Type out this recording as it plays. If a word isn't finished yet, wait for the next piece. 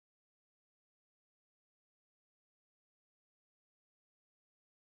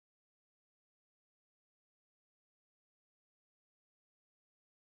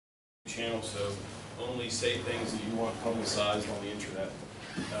channel, so only say things that you want publicized on the internet.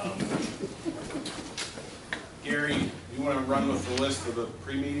 Gary, you want to run with the list of the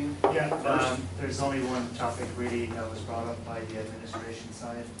pre-meeting? Yeah, there's only one topic really that was brought up by the administration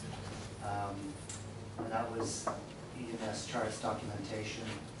side, and that was EMS charts documentation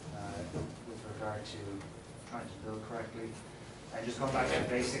with regard to trying to bill correctly. And just going back to the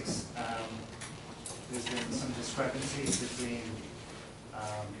basics, there's been some discrepancies between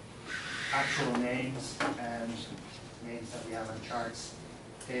actual names and names that we have on charts,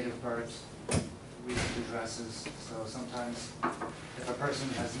 date of birth, recent addresses. So sometimes if a person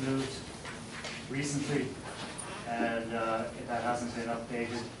has moved recently and if that hasn't been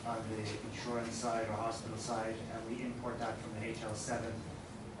updated on the insurance side or hospital side, and we import that from the HL7,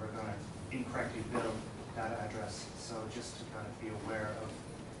 we're going to incorrectly bill that address. So just to kind of be aware of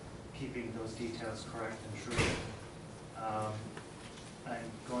keeping those details correct and true.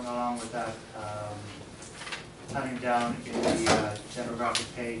 And going along with that, having down in the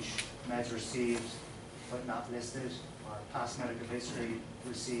demographic page, meds received but not listed, or past medical history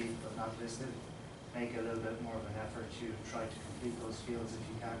received but not listed, make a little bit more of an effort to try to complete those fields if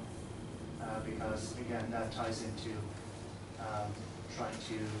you can, because again, that ties into trying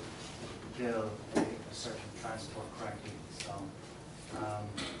to bill a certain transport correctly. So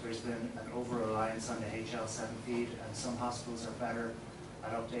there's been an over-reliance on the HL7 feed, and some hospitals are better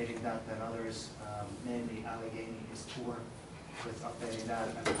at updating that than others. Namely, Allegheny is poor with updating that,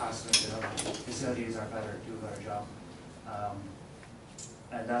 and Passman and other facilities are better, do a better job.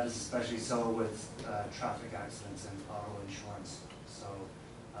 And that is especially so with traffic accidents and auto insurance. So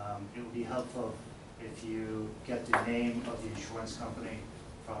it would be helpful if you get the name of the insurance company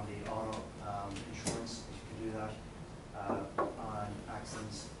from the auto insurance, if you can do that on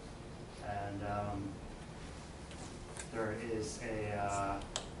accidents. And there is a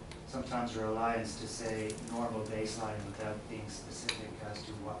sometimes a reliance to say normal baseline without being specific as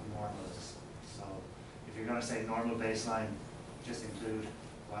to what normal is. So if you're going to say normal baseline, just include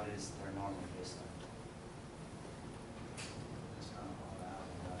what is their normal baseline. That's kind of all I have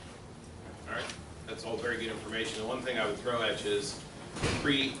on that. All right, that's all very good information. The one thing I would throw at you is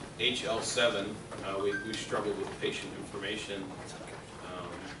pre-HL7, we struggled with patient information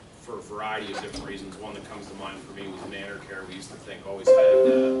for a variety of different reasons. One that comes to mind for me was Manor Care. We used to think always had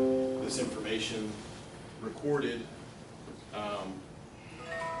this information recorded.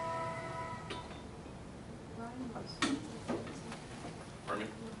 Pardon me?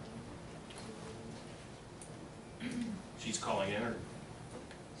 She's calling in, or?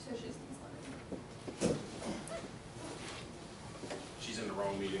 So She's in the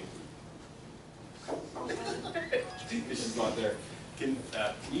wrong meeting. She's not there. Can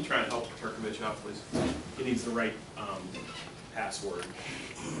you try and help Turkovich out, please? He needs the right password.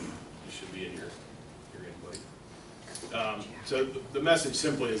 You should be in your invite. So the message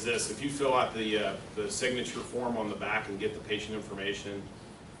simply is this: if you fill out the signature form on the back and get the patient information,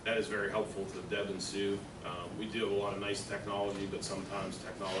 that is very helpful to Deb and Sue. We do have a lot of nice technology, but sometimes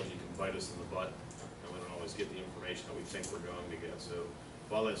technology can bite us in the butt, and we don't always get the information that we think we're going to get. So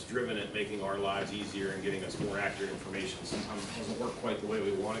while that's driven at making our lives easier and getting us more accurate information, sometimes it doesn't work quite the way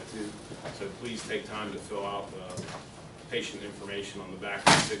we want it to. So please take time to fill out patient information on the back of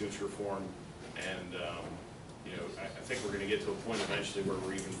the signature form. And you know, I think we're going to get to a point eventually where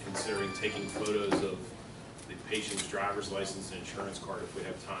we're even considering taking photos of the patient's driver's license and insurance card if we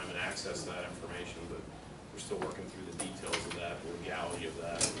have time and access to that information. But we're still working through the details of that, the legality of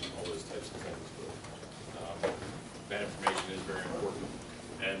that, and all those types of things. But that information is very important.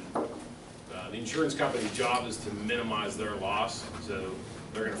 And the insurance company's job is to minimize their loss, so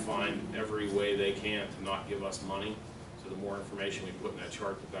they're going to find every way they can to not give us money. So the more information we put in that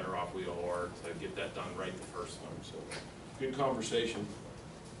chart, the better off we all are to get that done right the first time. So good conversation.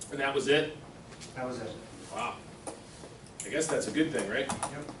 And that was it? That was it. Wow. I guess that's a good thing, right?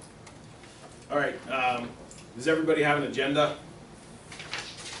 Yep. All right. Does everybody have an agenda?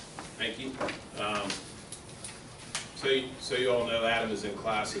 Thank you. So you all know Adam is in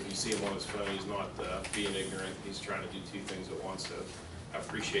class. If you see him on his phone, he's not being ignorant. He's trying to do two things at once. So I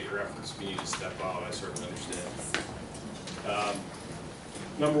appreciate your efforts. If you need to step out, I certainly understand.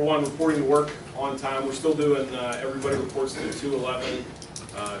 Number one, reporting to work on time. We're still doing, everybody reports to 211,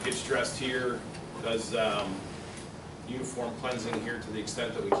 gets dressed here, does uniform cleansing here to the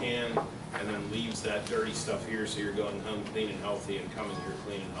extent that we can, and then leaves that dirty stuff here so you're going home clean and healthy and coming here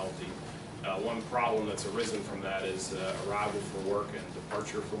clean and healthy. One problem that's arisen from that is arrival for work and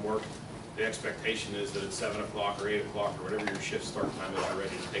departure from work. The expectation is that at 7 o'clock or 8 o'clock or whatever your shift start time is, you're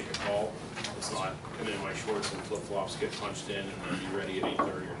ready to take a call. It's not come in my shorts and flip-flops, get punched in, and then be ready at 8:30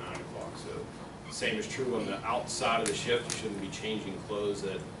 or 9 o'clock. Same is true on the outside of the shift. You shouldn't be changing clothes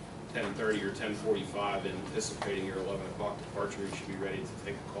at 10:30 or 10:45 anticipating your 11 o'clock departure. You should be ready to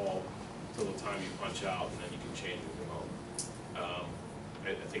take a call till the time you punch out, and then you can change and go home.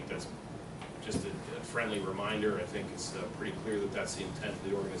 I think that's just a friendly reminder. I think it's pretty clear that that's the intent of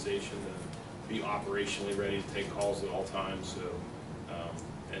the organization, to be operationally ready to take calls at all times. So,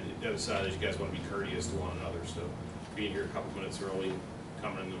 and the other side is you guys want to be courteous to one another. So being here a couple minutes early,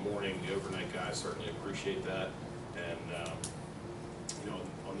 coming in the morning, the overnight guys certainly appreciate that. And you know,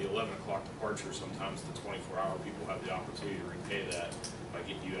 on the 11 o'clock departure, sometimes the 24-hour people have the opportunity to repay that by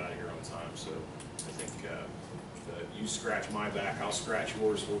getting you out of here on time. So I think you scratch my back, I'll scratch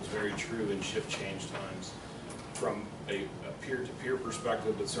yours. Holds very true in shift change times from a peer-to-peer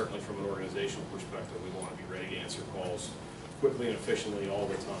perspective, but certainly from an organizational perspective. We want to be ready to answer calls quickly and efficiently all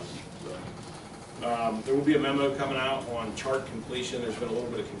the time. So, there will be a memo coming out on chart completion. There's been a little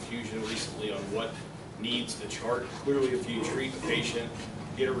bit of confusion recently on what needs a chart. Clearly, if you treat a patient,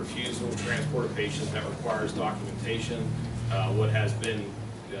 get a refusal, transport a patient, that requires documentation. What has been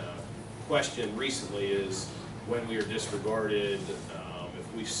questioned recently is when we are disregarded,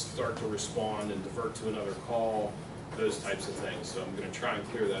 if we start to respond and divert to another call, those types of things. So I'm going to try and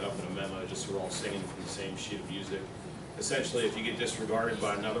clear that up in a memo just so we're all singing from the same sheet of music. Essentially, if you get disregarded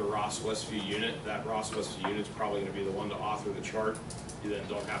by another Ross Westview unit, that Ross Westview unit is probably going to be the one to author the chart. You then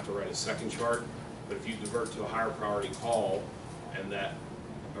don't have to write a second chart. But if you divert to a higher priority call, and that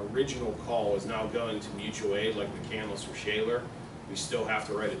original call is now going to mutual aid like McCandless or Shaler, we still have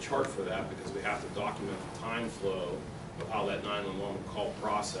to write a chart for that because we have to document the time flow of how that 911 call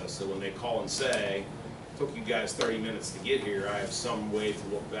process. So when they call and say, it took you guys 30 minutes to get here, I have some way to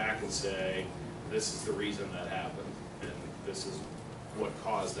look back and say, this is the reason that happened, and this is what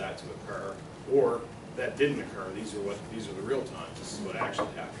caused that to occur, or that didn't occur. These are the real times. This is what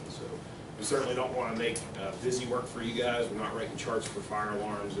actually happened. So we certainly don't want to make busy work for you guys. We're not writing charts for fire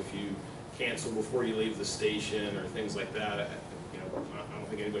alarms if you cancel before you leave the station or things like that. I don't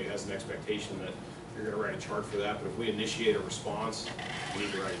think anybody has an expectation that you're going to write a chart for that, but if we initiate a response, we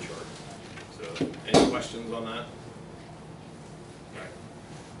need to write a chart. So, any questions on that?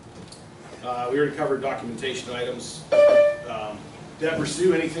 All right. We already covered documentation items. Deb or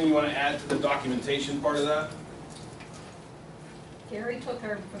Sue, anything you want to add to the documentation part of that? Gary took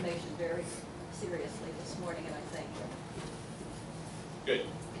our information very seriously this morning, and I thank him. Good.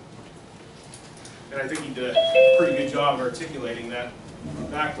 And I think he did a pretty good job of articulating that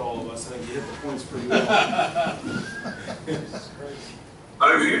back to all of us. I think he hit the points pretty well.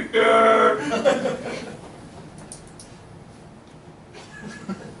 I'm here.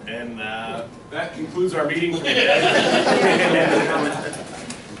 And that concludes our meeting for today.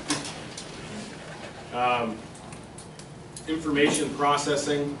 Information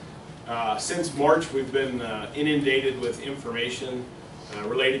processing. Since March, we've been inundated with information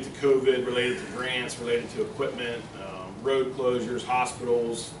related to COVID, related to grants, related to equipment, road closures,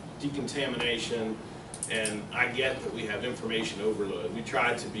 hospitals, decontamination, and I get that we have information overload. We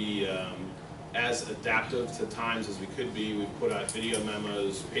tried to be as adaptive to times as we could be. We've put out video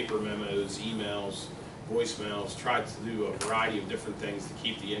memos, paper memos, emails, voicemails, tried to do a variety of different things to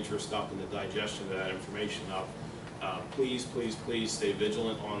keep the interest up and the digestion of that information up. Please, please, please stay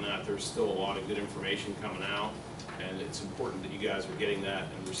vigilant on that. There's still a lot of good information coming out, and it's important that you guys are getting that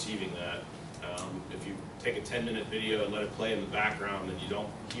and receiving that. If you take a 10-minute video and let it play in the background and you don't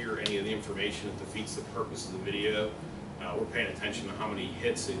hear any of the information, it defeats the purpose of the video. We're paying attention to how many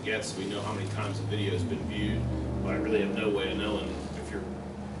hits it gets. We know how many times the video has been viewed, but I really have no way of knowing if you're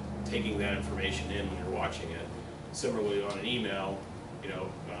taking that information in when you're watching it. Similarly, on an email,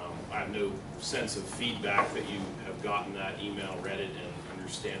 I have no sense of feedback that you have gotten that email, read it, and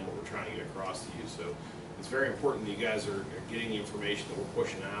understand what we're trying to get across to you. So it's very important that you guys are getting the information that we're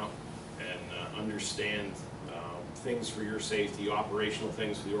pushing out and understand things for your safety, operational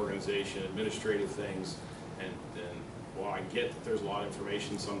things for the organization, administrative things, and while I get that there's a lot of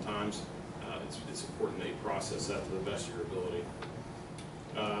information sometimes, it's important that you process that to the best of your ability.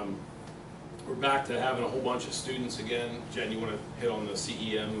 We're back to having a whole bunch of students again. Jen, you want to hit on the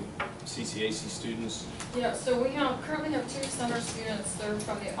CEM, CCAC students? Yeah, so we currently have 2 center students. They're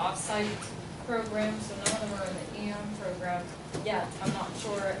from the off-site program, so none of them are in the EM program yet. I'm not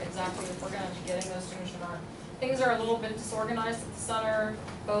sure exactly if we're going to be getting those students or not. Things are a little bit disorganized at the center.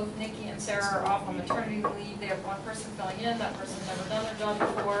 Both Nikki and Sarah are off on maternity leave. They have one person filling in. That person's never done their job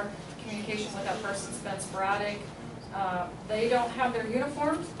before. Communication with that person's been sporadic. They don't have their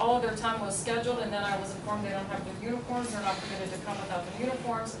uniforms. All of their time was scheduled, and then I was informed they don't have their uniforms. They're not permitted to come without their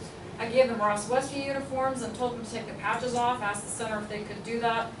uniforms. I gave them Ross Westview uniforms and told them to take the patches off, asked the center if they could do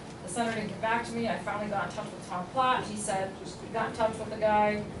that. The center didn't get back to me. I finally got in touch with Tom Platt. He said, he got in touch with the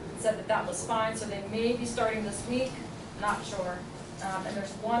guy, said that that was fine, so they may be starting this week, not sure. And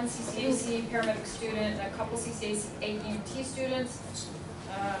there's one CCAC paramedic student, and a couple CCAC AEMT students.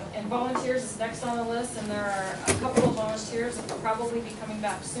 And volunteers is next on the list, and there are a couple of volunteers that will probably be coming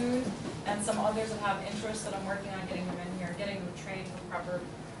back soon, and some others that have interest that I'm working on getting them in here, getting them trained with proper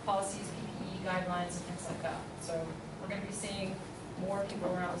policies, PPE guidelines, and things like that. So we're gonna be seeing more people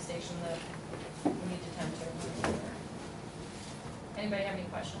around the station that we need to tend to. Anybody have any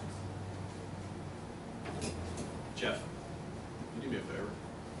questions? Jeff, can you do me a favor?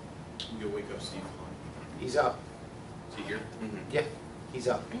 You go wake up Steve Klein. He's up. Is he here? Yeah, he's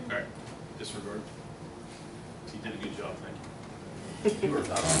up. All right, disregard. He did a good job, thank you. You were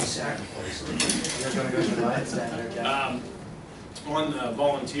about to sacrifice. You're gonna go to the lights down there, Jeff. On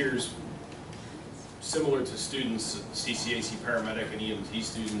volunteers, similar to students, CCAC paramedic and EMT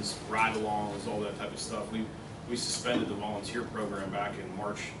students, ride-alongs, all that type of stuff, we suspended the volunteer program back in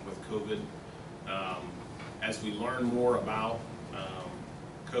March with COVID. As we learn more about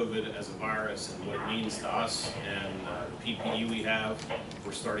COVID as a virus and what it means to us and the PPE we have,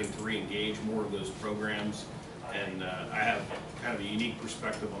 we're starting to re-engage more of those programs. And I have kind of a unique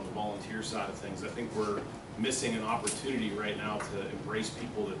perspective on the volunteer side of things. I think we're missing an opportunity right now to embrace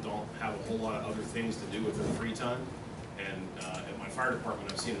people that don't have a whole lot of other things to do with their free time. And at my fire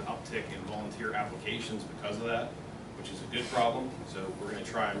department, I've seen an uptick in volunteer applications because of that, which is a good problem. So we're going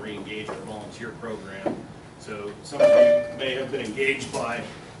to try and re-engage our volunteer program. So some of you may have been engaged by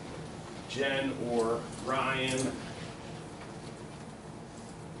Jen or Ryan.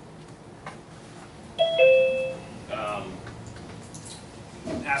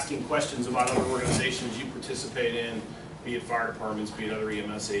 Asking questions about other organizations you participate in, be it fire departments, be it other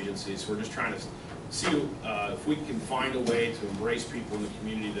EMS agencies. We're just trying to see if we can find a way to embrace people in the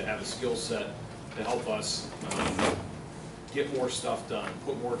community that have a skill set to help us get more stuff done,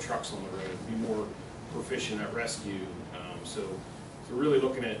 put more trucks on the road, be more proficient at rescue. So we're really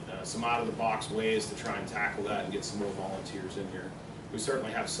looking at some out-of-the-box ways to try and tackle that and get some more volunteers in here. We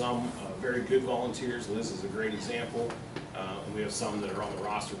certainly have some very good volunteers. Liz is a great example. And we have some that are on the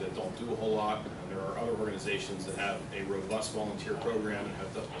roster that don't do a whole lot. And there are other organizations that have a robust volunteer program and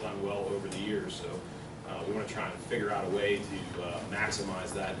have done well over the years. So we want to try and figure out a way to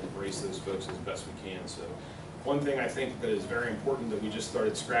maximize that and embrace those folks as best we can. So one thing I think that is very important that we just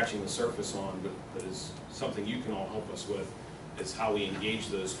started scratching the surface on, but that is something you can all help us with, is how we engage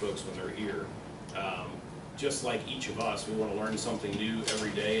those folks when they're here. Just like each of us, we want to learn something new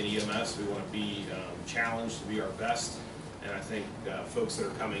every day in EMS. We want to be challenged to be our best. And I think folks that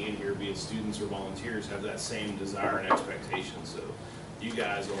are coming in here, be it students or volunteers, have that same desire and expectation. So you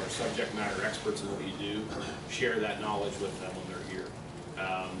guys are subject matter experts in what you do. Share that knowledge with them when they're here.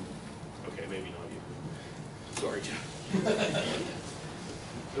 Okay, maybe not you. Sorry, Jeff.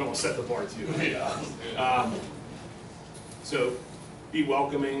 I don't want to set the bar too high. So be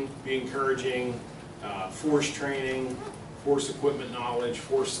welcoming, be encouraging, force training, force equipment knowledge,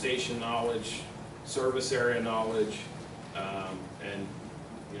 force station knowledge, service area knowledge, and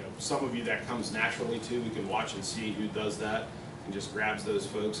some of you that comes naturally too. We can watch and see who does that and just grabs those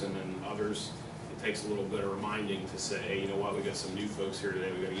folks, and then others, it takes a little bit of reminding to say, hey, you know what, we got some new folks here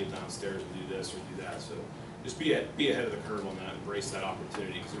today, we got to get downstairs and do this or do that. So just be ahead of the curve on that, embrace that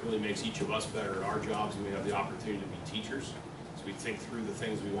opportunity, because it really makes each of us better at our jobs, and we have the opportunity to be teachers. So we think through the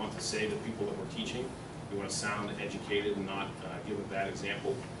things we want to say to people that we're teaching. We want to sound educated and not give a bad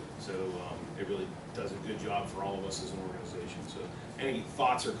example. So it really does a good job for all of us as an organization. So any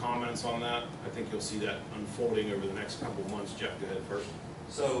thoughts or comments on that? I think you'll see that unfolding over the next couple of months. Jeff, go ahead first.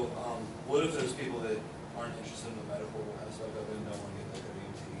 So what if there's people that aren't interested in the medical aspect of it and don't want to get like an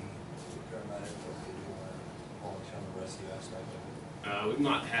EMT, paramedic, but they do want to volunteer on the rescue aspect of it? We've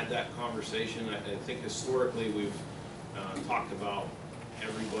not had that conversation. I think historically we've talked about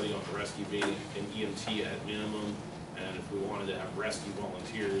everybody on the rescue being an EMT at minimum, and if we wanted to have rescue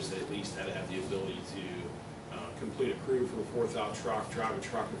volunteers, they at least had to have the ability to complete a crew for a fourth out truck, drive a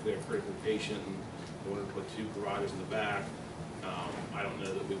truck if we have a critical patient, and we wanted to put 2 providers in the back. I don't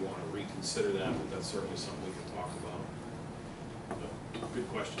know that we want to reconsider that, but that's certainly something we can talk about. But, good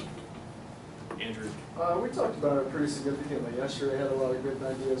question. Andrew? We talked about it pretty significantly yesterday, had a lot of good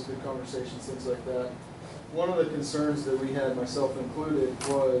ideas, good conversations, things like that. One of the concerns that we had, myself included,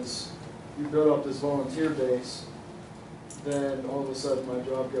 was you build up this volunteer base, then all of a sudden my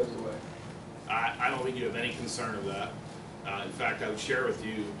job goes away. I don't think you have any concern of that. In fact, I would share with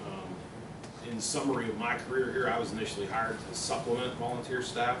you, in summary of my career here, I was initially hired to supplement volunteer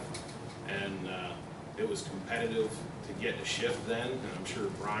staff, and It was competitive to get a shift then, and I'm sure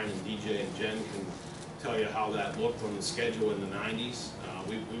Brian and DJ and Jen can tell you how that looked on the schedule in the 90s.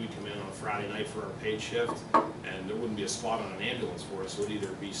 We would come in on a Friday night for our paid shift, and there wouldn't be a spot on an ambulance for us. So it would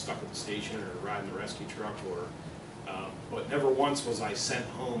either be stuck at the station or riding the rescue truck, or but never once was I sent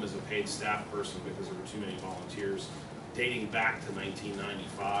home as a paid staff person because there were too many volunteers, dating back to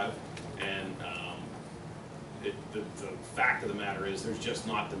 1995. And the fact of the matter is there's just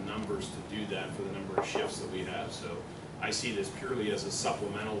not the numbers to do that for the number of shifts that we have. So I see this purely as a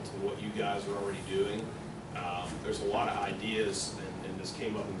supplemental to what you guys are already doing. There's a lot of ideas, and this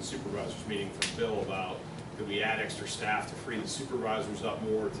came up in the supervisors meeting from Bill about could we add extra staff to free the supervisors up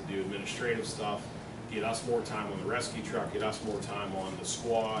more to do administrative stuff, get us more time on the rescue truck, get us more time on the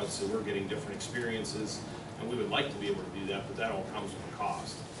squad, so we're getting different experiences. And we would like to be able to do that, but that all comes with a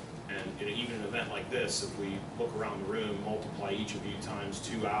cost. And even an event like this, if we look around the room, multiply each of you times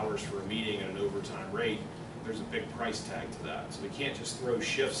 2 hours for a meeting at an overtime rate, there's a big price tag to that. So we can't just throw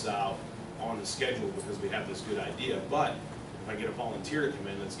shifts out on the schedule because we have this good idea. But if I get a volunteer to come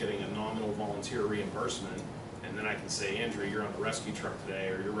in that's getting a nominal volunteer reimbursement, and then I can say, Andrew, you're on the rescue truck today,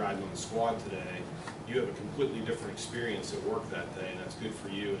 or you're riding on the squad today, you have a completely different experience at work that day, and that's good for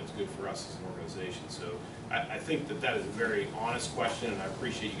you, and it's good for us as an organization. So I think that is a very honest question, and I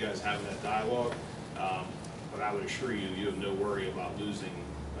appreciate you guys having that dialogue. But I would assure you, you have no worry about losing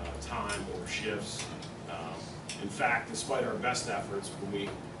time or shifts. In fact, despite our best efforts, when we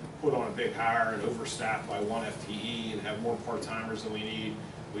put on a big hire and overstaff by 1 FTE and have more part-timers than we need,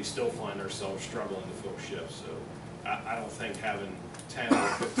 we still find ourselves struggling to fill shifts. So I don't think having 10 or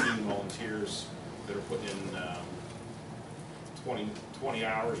 15 volunteers that are putting in 20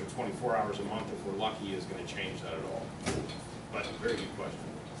 hours or 24 hours a month, if we're lucky, is going to change that at all. But very good question.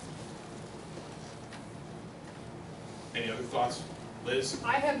 Any other thoughts? Liz?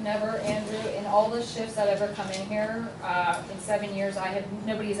 I have never, Andrew, in all the shifts that ever come in here, in 7 years,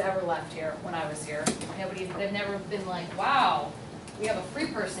 nobody's ever left here when I was here. They've never been like, wow, we have a free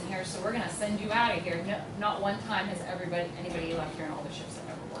person here, so we're gonna send you out of here. No, not one time has anybody left here in all the shifts I've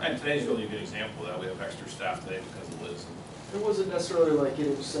ever worked. And today's really a good example of that. We have extra staff today because of Liz. It wasn't necessarily like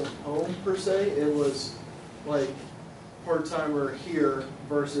getting sent home per se, it was like part-timer here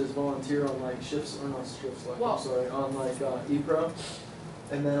versus volunteer on like shifts, or not shifts, like, Well, I'm sorry, on like E-Pro.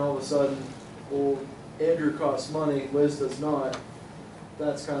 And then all of a sudden, well, Andrew costs money, Liz does not.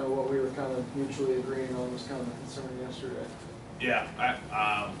 That's kind of what we were kind of mutually agreeing on, was kind of the concern yesterday. Yeah,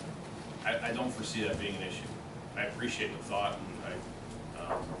 I don't foresee that being an issue. I appreciate the thought, and I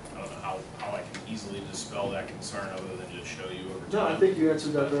don't know how I can easily dispel that concern other than just show you over time. No, I think you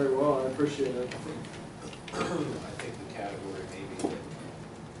answered that very well, I appreciate it. I think the category maybe that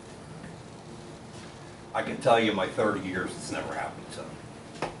I can tell you my 30 years, it's never happened, so.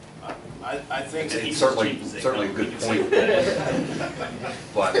 I think It's certainly a good point.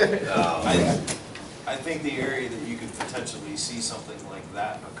 But, I think the area that you could potentially see something like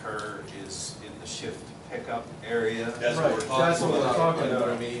that occur is in the shift pickup area. That's what we're talking You know what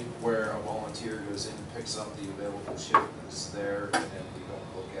I about. mean? Where a volunteer goes in, picks up the available shift and is there, and then we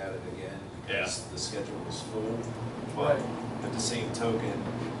don't look at it again because the schedule is full. But at the same token,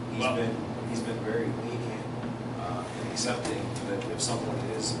 he's been very lenient in accepting that if someone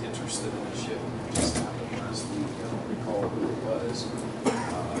is interested in a shift, we just happened last week, I don't recall who it was,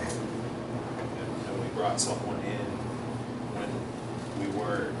 and we brought someone in when we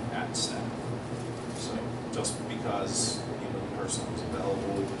were at staff. So just because, you know, the person was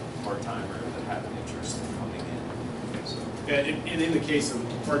available, part-timer that had an interest in coming in. So, Yeah, and in the case of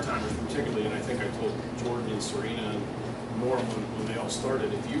part-timers particularly, and I think I told Jordan and Serena and Norm when they all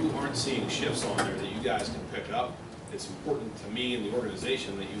started, if you aren't seeing shifts on there that you guys can pick up, it's important to me and the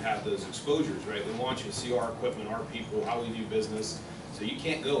organization that you have those exposures, right? We want you to see our equipment, our people, how we do business. So you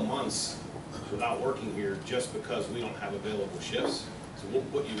can't go months without working here just because we don't have available shifts. So we'll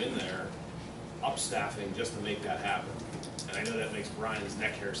put you in there, upstaffing, just to make that happen. And I know that makes Brian's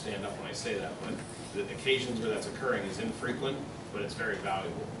neck hair stand up when I say that, but the occasions where that's occurring is infrequent, but it's very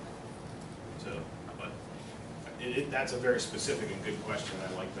valuable. So, but that's a very specific and good question.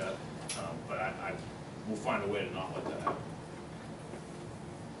 I like that. But I will find a way to not let that happen.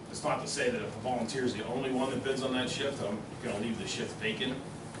 It's not to say that if a volunteer is the only one that bids on that shift, I'm going to leave the shift vacant,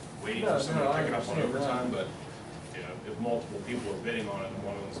 waiting for somebody to pick it up on overtime. But you know, if multiple people are bidding on it and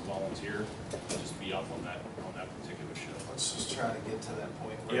one of them's a volunteer, I'll just be up on that particular shift. let's just try to get to that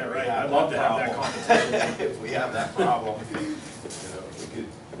point where Yeah, we right. have I'd love to have that problem. competition. If we have that problem, you know, it could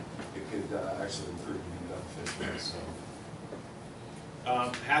actually prove to be beneficial,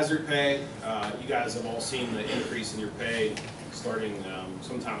 so. Hazard pay, you guys have all seen the increase in your pay. starting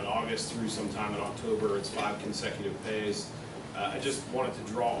sometime in August through sometime in October. It's 5 consecutive pays. I just wanted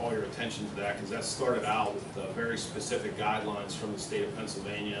to draw all your attention to that because that started out with very specific guidelines from the state of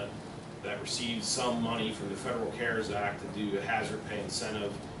Pennsylvania that received some money from the Federal CARES Act to do a hazard pay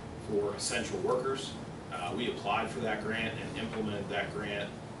incentive for essential workers. We applied for that grant and implemented that grant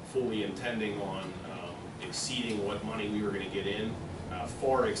fully intending on exceeding what money we were going to get in,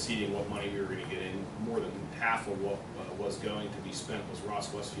 far exceeding what money we were going to get in. More than half of what was going to be spent was Ross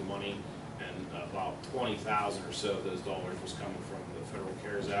Westview money, and about 20,000 or so of those dollars was coming from the Federal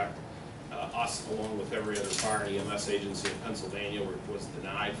CARES Act. Us, along with every other fire and EMS agency in Pennsylvania, was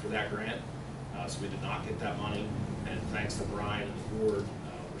denied for that grant, so we did not get that money. And thanks to Brian and the board,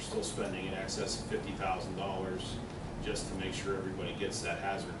 we're still spending in excess of $50,000 just to make sure everybody gets that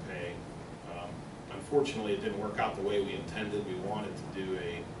hazard pay. Unfortunately, it didn't work out the way we intended. We wanted to do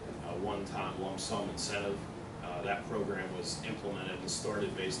a one-time lump sum incentive. That program was implemented and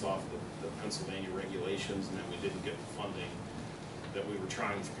started based off the Pennsylvania regulations, and then we didn't get the funding that we were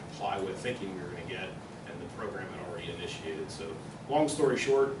trying to comply with, thinking we were going to get, and the program had already initiated. So, long story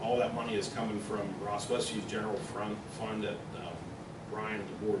short, all that money is coming from Ross Westview's general fund at Brian and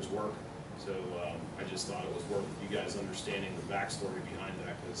the board's work. So I just thought it was worth you guys understanding the backstory behind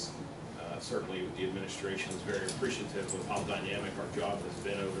that, because certainly the administration is very appreciative of how dynamic our job has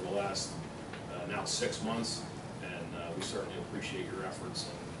been over the last now 6 months, and we certainly appreciate your efforts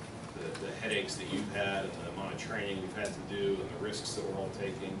and the headaches that you've had and the amount of training we've had to do and the risks that we're all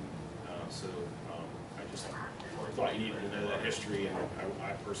taking. I just thought you needed to know that history, and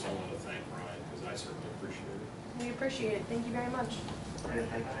I personally want to thank Brian because I certainly appreciate it. We appreciate it. Thank you very much.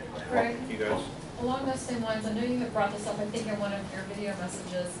 Greg, You guys. along those same lines, I know you had brought this up, I think, in one of your video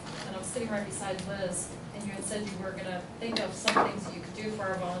messages, and I was sitting right beside Liz, and you had said you were gonna think of some things you could do for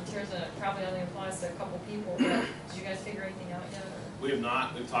our volunteers, and it probably only applies to a couple people, but did you guys figure anything out yet? Or? We have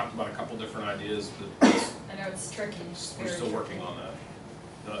not. We've talked about a couple different ideas, but I know it's tricky. we're still working on that.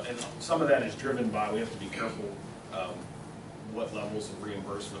 And some of that is driven by, we have to be careful what levels of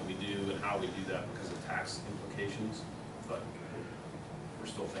reimbursement we do and how we do that because of tax implications, but we're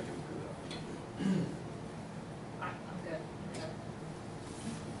still thinking through that. I'm good.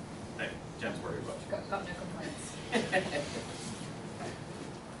 Hey, Jen's worried about you. Got no complaints.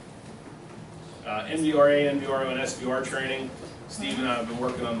 NVRA, NVRO, and SVR training. Steve and I have been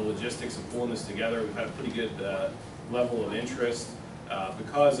working on the logistics of pulling this together. We've had a pretty good level of interest.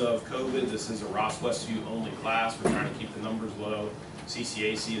 Because of COVID, this is a Ross Westview only class. We're trying to keep the numbers low.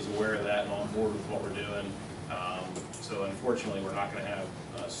 CCAC is aware of that and on board with what we're doing. So unfortunately, we're not going to have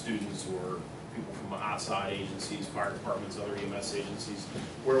students or people from outside agencies, fire departments, other EMS agencies,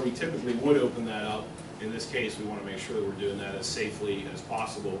 where we typically would open that up. In this case, we want to make sure that we're doing that as safely as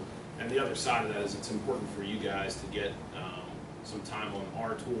possible. And the other side of that is it's important for you guys to get some time on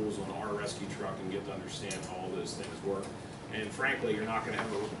our tools, on our rescue truck, and get to understand how all those things work. And frankly, you're not going to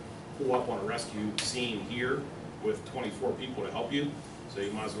ever pull up on a rescue scene here with 24 people to help you. So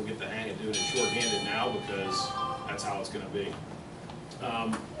you might as well get the hang of doing it shorthanded now, because that's how it's going to be.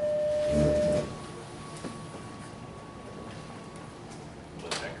 Let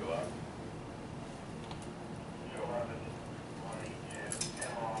that go out.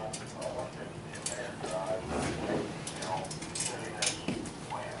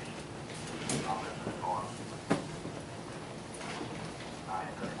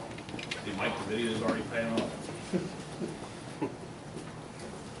 See, Mike, the video is already paying off.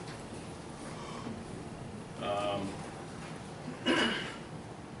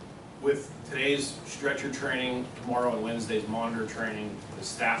 With today's stretcher training, tomorrow and Wednesday's monitor training, the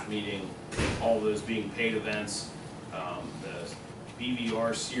staff meeting, all those being paid events, the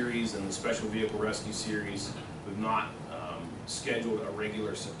BVR series and the Special Vehicle Rescue series, we've not scheduled a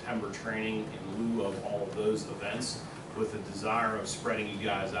regular September training in lieu of all of those events, with the desire of spreading you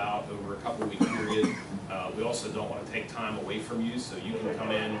guys out over a couple-week period. We also don't want to take time away from you, so you can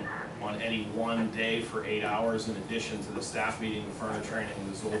come in on any one day for 8 hours in addition to the staff meeting, the furnace training,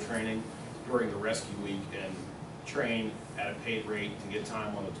 and the ZOL training during the rescue week, and train at a paid rate to get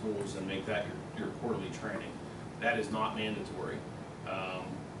time on the tools and make that your quarterly training. That is not mandatory.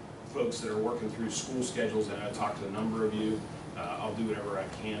 Folks that are working through school schedules, and I've talked to a number of you, I'll do whatever I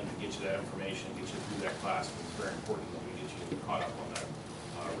can to get you that information, get you through that class, but it's very important that we get you caught up on that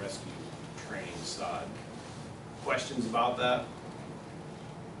rescue training side. Questions about that?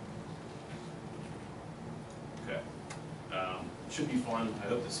 Okay. Should be fun. I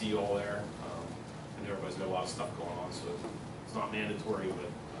hope to see you all there. I know everybody's got a lot of stuff going on, so it's not mandatory, but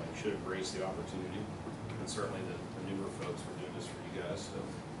you should embrace the opportunity. And certainly the newer folks, we're doing this for you guys, so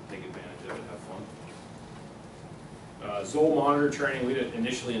take advantage of it, have fun. Zoll monitor training, we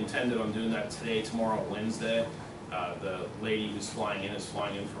initially intended on doing that today, tomorrow, Wednesday. The lady who's flying in is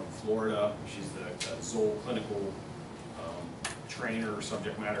flying in from Florida. She's the Zoll clinical trainer or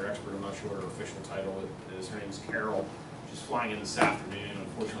subject matter expert. I'm not sure what her official title is. Her name is Carol. She's flying in this afternoon.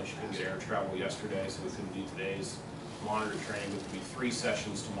 Unfortunately, she couldn't get air travel yesterday, so we couldn't do today's monitor training. There will be 3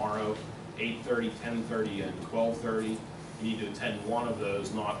 sessions tomorrow, 8:30, 10:30, and 12:30. You need to attend one of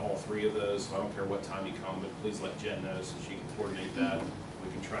those, not all 3 of those. So I don't care what time you come, but please let Jen know so she can coordinate that.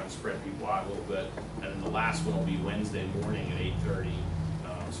 We can try and spread people out a little bit. And then the last one will be Wednesday morning at 8:30.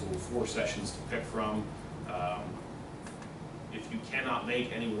 So we'll have 4 sessions to pick from. If you cannot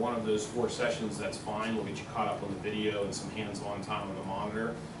make any one of those 4 sessions, that's fine. We'll get you caught up on the video and some hands-on time on the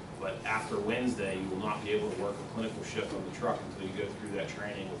monitor. But after Wednesday, you will not be able to work a clinical shift on the truck until you go through that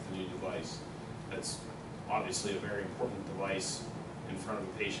training with the new device. That's obviously a very important device in front of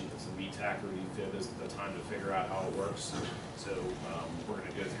the patient. It's a VTAC or VFib is the time to figure out how it works. So we're going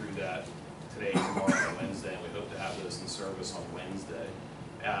to go through that today, tomorrow, and Wednesday, and we hope to have this in service on Wednesday.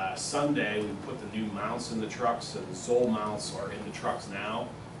 Sunday, we put the new mounts in the trucks, so the Zoll mounts are in the trucks now,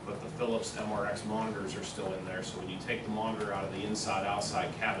 but the Philips MRX monitors are still in there. So when you take the monitor out of the inside-outside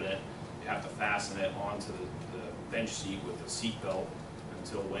cabinet, you have to fasten it onto the bench seat with a seat belt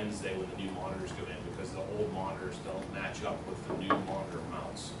until Wednesday when the new monitors go in, because the old monitors don't match up with the new monitor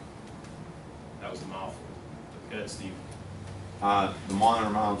mounts. That was a mouthful. Go ahead, Steve. The monitor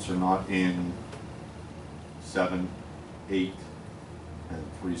mounts are not in 7, 8, and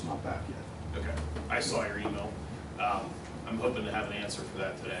 3's not back yet. Okay, I saw your email. I'm hoping to have an answer for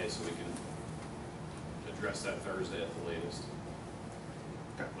that today so we can address that Thursday at the latest.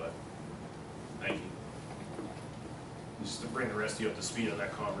 Okay. But, thank you. Just to bring the rest of you up to speed on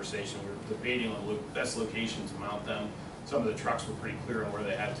that conversation, we were debating on the best location to mount them. Some of the trucks were pretty clear on where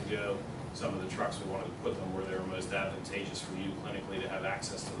they had to go. Some of the trucks we wanted to put them where they were most advantageous for you clinically to have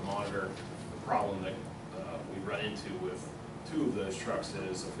access to the monitor. The problem that we run into with 2 of those trucks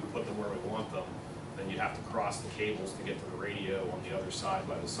is if we put them where we want them, then you have to cross the cables to get to the radio on the other side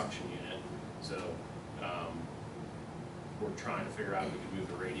by the suction unit. So we're trying to figure out if we can move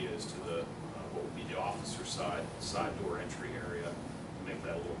the radios to the what would be the officer side door entry area to make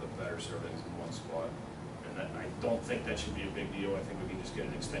that a little bit better so everything's in one spot. And that, I don't think that should be a big deal. I think we can just get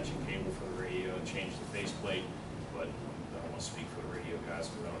an extension cable for the radio and change the faceplate. But I don't want to speak for the radio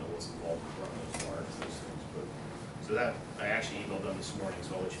guys because I don't know what's involved with running those wires and those things. But so that I actually emailed them this morning,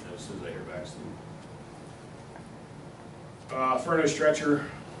 so I'll let you know as soon as I hear back soon. Furno stretcher,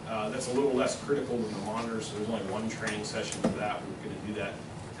 that's a little less critical than the monitor, so there's only 1 training session for that. We're going to do that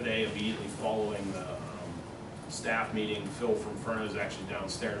today, immediately following the staff meeting. Phil from Furno is actually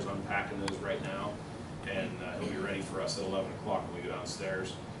downstairs unpacking those right now, and he'll be ready for us at 11 o'clock when we go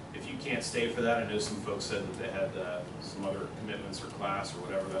downstairs. If you can't stay for that, I know some folks said that they had some other commitments or class or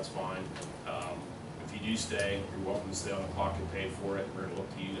whatever, that's fine. If you do stay, you're welcome to stay on the clock and pay for it. We're going to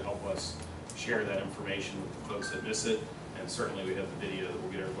look to you to help us share that information with the folks that miss it. And certainly we have the video that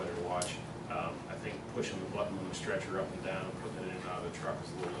we'll get everybody to watch. I think pushing the button on the stretcher up and down and putting it in and out of the truck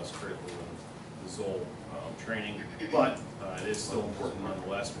is a little less critical than the Zoll training. But it is still important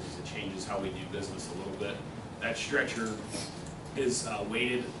nonetheless because it changes how we do business a little bit. That stretcher is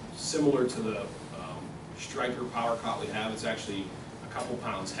weighted similar to the Stryker power cot we have. It's actually a couple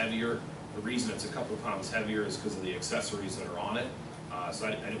pounds heavier. The reason it's a couple pounds heavier is because of the accessories that are on it. So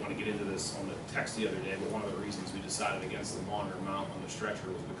I didn't want to get into this on the text the other day, but one of the reasons we decided against the monitor mount on the stretcher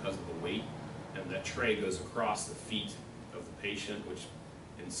was because of the weight, and that tray goes across the feet of the patient, which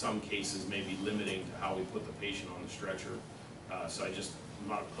in some cases may be limiting to how we put the patient on the stretcher. So I'm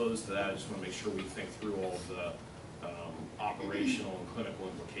not opposed to that. I just want to make sure we think through all of the operational and clinical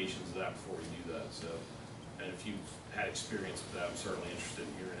implications of that before we do that. So, and if you've had experience with that, I'm certainly interested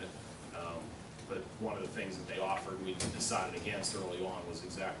in hearing it. But one of the things that they offered, we decided against early on, was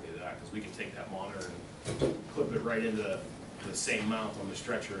exactly that, because we can take that monitor and clip it right into the same mount on the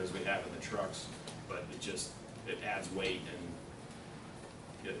stretcher as we have in the trucks, but it adds weight, and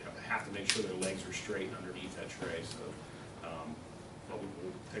you have to make sure their legs are straight underneath that tray. So, but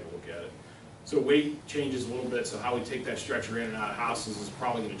we'll take a look at it. So weight changes a little bit. So how we take that stretcher in and out of houses is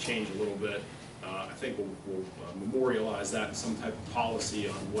probably going to change a little bit. I think we'll memorialize that in some type of policy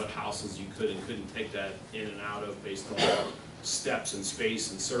on what houses you could and couldn't take that in and out of based on steps and space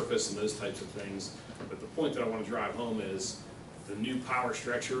and surface and those types of things. But the point that I want to drive home is the new power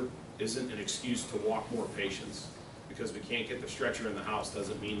stretcher isn't an excuse to walk more patients. Because we can't get the stretcher in the house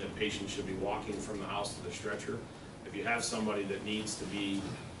doesn't mean that patients should be walking from the house to the stretcher. If you have somebody that needs to be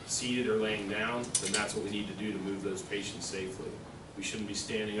seated or laying down, then that's what we need to do to move those patients safely. We shouldn't be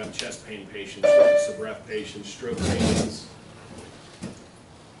standing up chest pain patients, shortness of breath patients, stroke patients.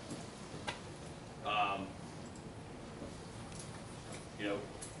 You know,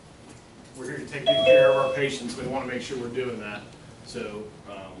 we're here to take good care of our patients. We want to make sure we're doing that. So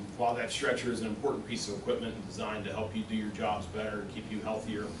while that stretcher is an important piece of equipment and designed to help you do your jobs better and keep you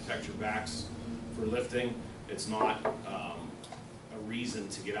healthier and protect your backs for lifting, it's not a reason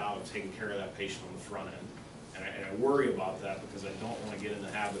to get out of taking care of that patient on the front end. And I worry about that because I don't want to get in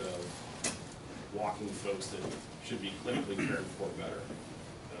the habit of walking folks that should be clinically cared for better.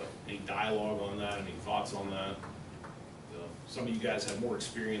 Any dialogue on that? Any thoughts on that? Some of you guys have more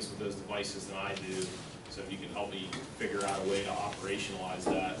experience with those devices than I do, so if you can help me figure out a way to operationalize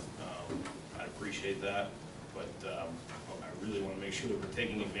that, I'd appreciate that. But I really want to make sure that we're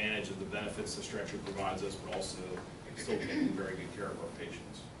taking advantage of the benefits the stretcher provides us, but also still taking very good care of our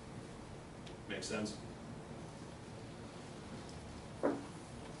patients. Make sense?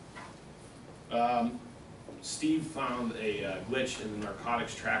 Steve found a glitch in the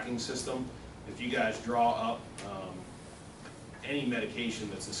narcotics tracking system. If you guys draw up any medication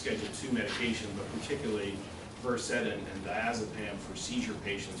that's a Schedule II medication, but particularly Versed and diazepam for seizure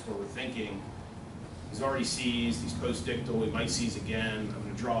patients, where we're thinking he's already seized, he's post-dictal, he might seize again, I'm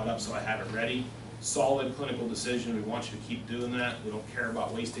going to draw it up so I have it ready. Solid clinical decision, we want you to keep doing that. We don't care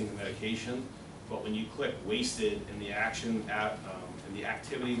about wasting the medication, but when you click wasted in the action in the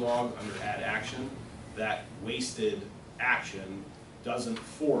activity log under add action, that wasted action doesn't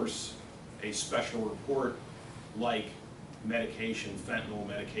force a special report like medication, fentanyl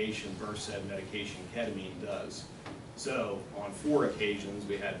medication, Versed medication, ketamine does. So on 4 occasions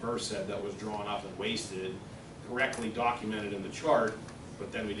we had Versed that was drawn up and wasted, correctly documented in the chart,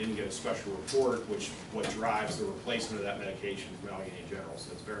 but then we didn't get a special report, which what drives the replacement of that medication from Allegheny General.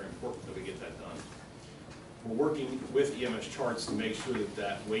 So it's very important that we get that done. We're working with EMS charts to make sure that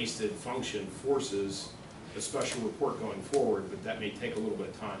that wasted function forces a special report going forward, but that may take a little bit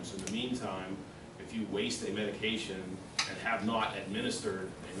of time. So in the meantime, if you waste a medication and have not administered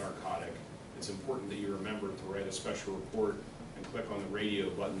a narcotic, it's important that you remember to write a special report and click on the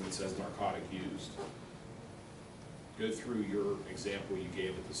radio button that says narcotic used. Go through your example you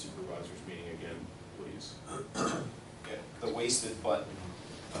gave at the supervisor's meeting again, please. Yeah, the wasted button,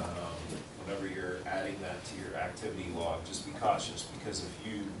 whenever you're adding that to your activity log, just be cautious, because if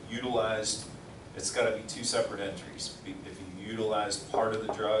you utilized, it's gotta be 2 separate entries. If you utilized part of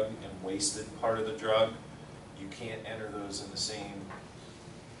the drug and wasted part of the drug, you can't enter those in the same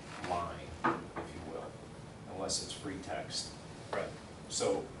line, if you will, unless it's free text. Right.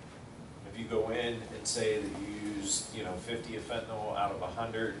 So if you go in and say that you used, 50 of fentanyl out of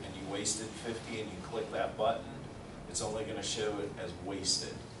 100 and you wasted 50 and you click that button, it's only going to show it as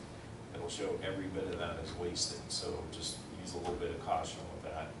wasted. It'll show every bit of that as wasted. So just use a little bit of caution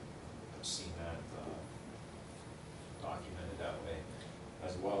with that. I've seen that documented that way.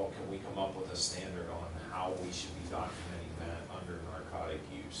 As well, can we come up with a standard on how we should be documenting that under narcotic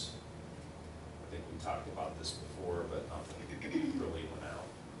use? I think we talked about this before, but nothing really went out.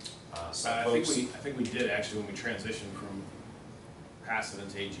 I think we did actually when we transitioned from passive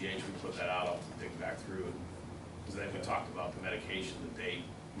into AGH. We put that out. I'll have to dig back through it, because then we talked about the medication, the date,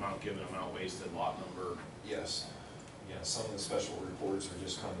 amount given, amount wasted, lot number. Yes. Yeah, some of the special reports are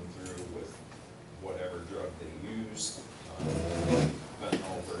just coming through with whatever drug they used.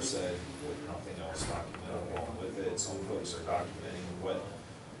 Fentanyl per se, with nothing else documented along with it. Some folks are documenting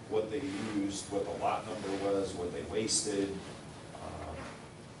what they used, what the lot number was, what they wasted.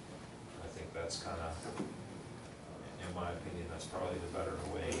 I think that's kind of, in my opinion, that's probably the better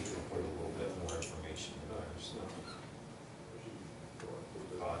way to put a little bit more information in there. So,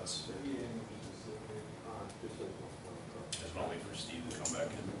 thoughts? Just want to wait for Steve to come back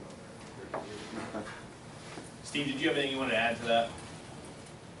in. Steve, did you have anything you wanted to add to that?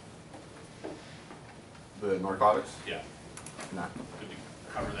 The narcotics? Yeah. No. Did we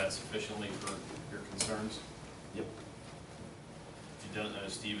cover that sufficiently for your concerns? Yep. If you don't know,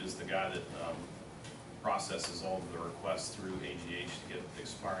 Steve is the guy that processes all of the requests through AGH to get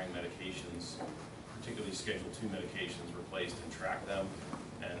expiring medications, particularly Schedule II medications, replaced and track them.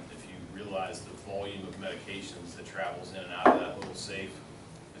 And if you realize the volume of medications that travels in and out of that little safe,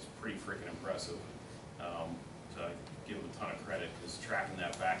 it's pretty freaking impressive. So I give him a ton of credit, because tracking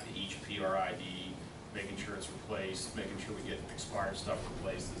that back to each PRID, making sure it's replaced, making sure we get expired stuff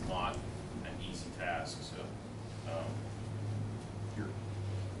replaced is not an easy task. So your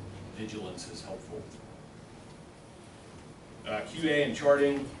vigilance is helpful. QA and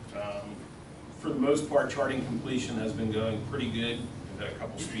charting, for the most part, charting completion has been going pretty good. We've had a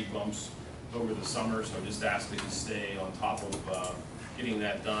couple speed bumps over the summer, so I just ask that you stay on top of getting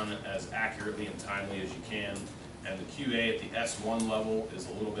that done as accurately and timely as you can. And the QA at the S1 level is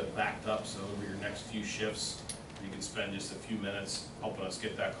a little bit backed up, so over your next few shifts, you can spend just a few minutes helping us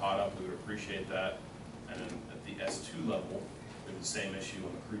get that caught up. We would appreciate that. And then at the S2 level, we have the same issue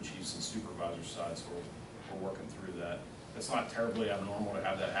on the crew chiefs and supervisor side, so we're working through that. It's not terribly abnormal to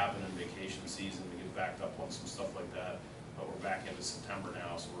have that happen in vacation season, to get backed up on some stuff like that. But we're back into September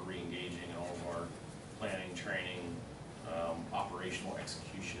now, so we're re-engaging in all of our planning, training, operational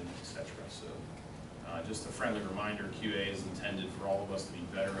execution, etc. So just a friendly reminder, QA is intended for all of us to be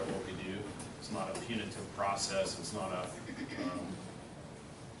better at what we do. It's not a punitive process. It's not a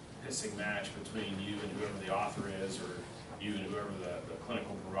pissing match between you and whoever the author is, or you and whoever the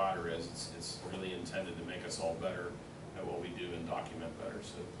clinical provider is. It's really intended to make us all better at what we do and document better.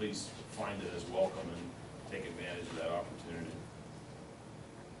 So please find it as welcome and take advantage of that opportunity.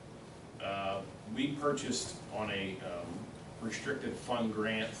 We purchased on a restricted fund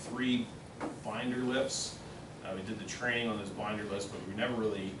grant 3 binder lifts. We did the training on those binder lifts, but we never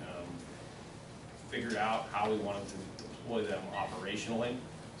really figured out how we wanted to deploy them operationally.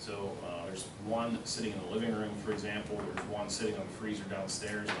 So there's one sitting in the living room, for example. There's one sitting on the freezer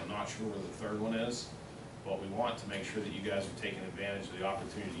downstairs, and I'm not sure where the third one is. But we want to make sure that you guys are taking advantage of the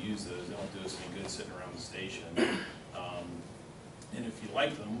opportunity to use those. They don't do us any good sitting around the station. And if you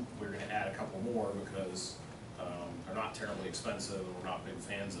like them, we're going to add a couple more because they're not terribly expensive, and we're not big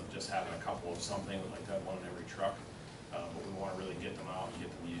fans of just having a couple of something. We'd like to have one in every truck, but we want to really get them out and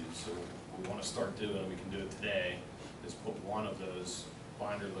get them used. So what we want to start doing, we can do it today, is put one of those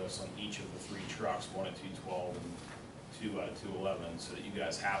binder lifts on each of the 3 trucks, one at 212 and 2 at 211, so that you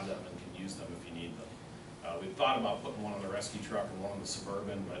guys have them and can use them if you need them. We've thought about putting one on the rescue truck and one on the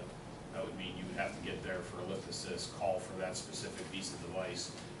Suburban, but that would mean you would have to get there for a lift assist, call for that specific piece of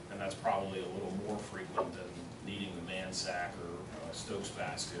device, and that's probably a little more frequent than needing the man sack or a Stokes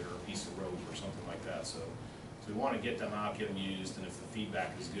basket or a piece of rope or something like that. So we want to get them out, get them used, and if the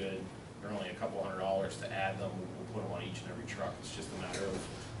feedback is good, they're only a couple $100 to add them. We'll put them on each and every truck. It's just a matter of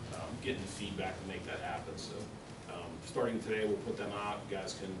getting the feedback to make that happen. So starting today, we'll put them out. You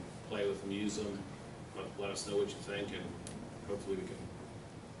guys can play with them, use them, let us know what you think, and hopefully we can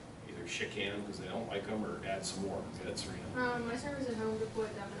either chicane them because they don't like them or add some more. Go ahead, Serena. My servers at home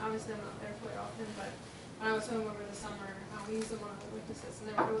deployed them, and obviously I'm not there quite often, but when I was home over the summer, we used them on the witnesses, and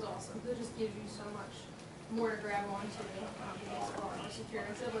it was awesome. It just gives you so much more to grab onto. It's a lot more secure.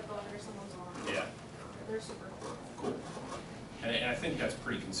 Instead of like going under someone's arm. Yeah. They're super cool. Cool. And I think that's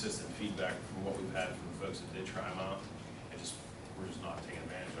pretty consistent feedback from what we've had from the folks that did try them out. We're just not taking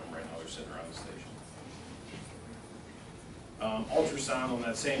advantage of them right now. They're sitting around the station. Ultrasound, on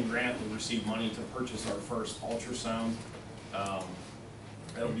that same grant, we received money to purchase our first ultrasound.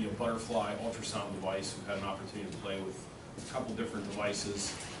 That'll be a Butterfly ultrasound device. We've had an opportunity to play with a couple different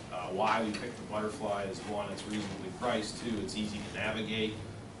devices. Why we picked the Butterfly is 1, it's reasonably priced, 2, it's easy to navigate,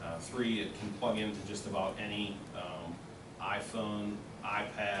 3, it can plug into just about any iPhone,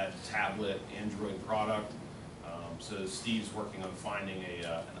 iPad, tablet, Android product. So Steve's working on finding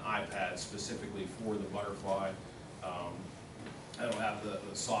an iPad specifically for the Butterfly. That'll have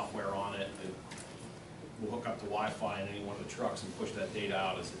the software on it. We'll hook up to Wi-Fi in any one of the trucks and push that data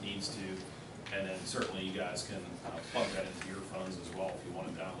out as it needs to. And then certainly you guys can plug that into your phones as well. If you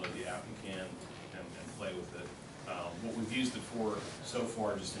want to download the app, you can and play with it. What we've used it for so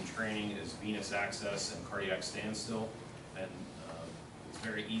far, just in training, is venous access and cardiac standstill. And it's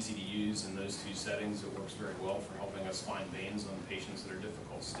very easy to use in those 2 settings. It works very well for helping us find veins on patients that are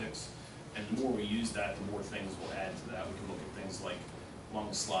difficult sticks. And the more we use that, the more things we'll add to that. We can look at things like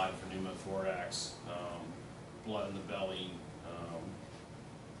lung slide for pneumothorax, blood in the belly,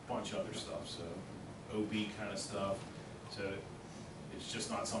 a bunch of other stuff. So OB kind of stuff. So it's just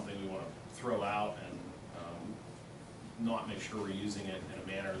not something we want to throw out and not make sure we're using it in a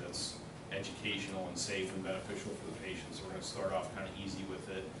manner that's educational and safe and beneficial for the patient. So we're going to start off kind of easy with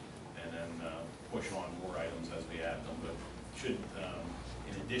it and then push on more items as we add them. But should,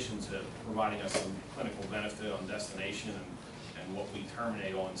 in addition to providing us some clinical benefit on destination and what we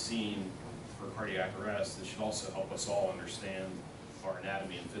terminate on scene for cardiac arrest, this should also help us all understand our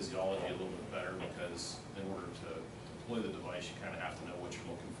anatomy and physiology a little bit better, because in order to deploy the device, you kind of have to know what you're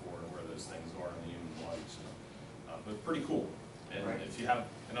looking for and where those things are in the human body. So, but pretty cool. And Right. if you have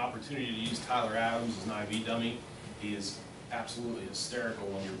an opportunity to use Tyler Adams as an IV dummy, he is absolutely hysterical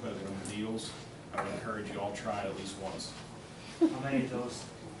when you're putting him in needles. I would encourage you all try it at least once. How many of those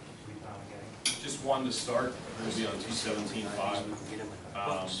we plan on getting? Just one to start. It'll be on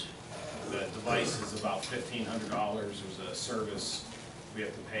 217.5. The device is about $1,500. There's a service we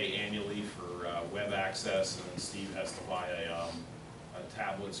have to pay annually for web access, and then Steve has to buy a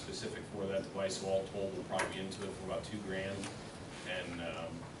tablet specific for that device, so all told, we'll probably be into it for about $2,000. And,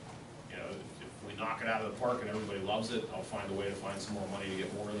 you know, if we knock it out of the park and everybody loves it, I'll find a way to find some more money to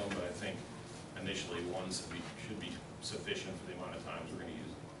get more of them, but I think initially ones should be sufficient for the amount of times we're gonna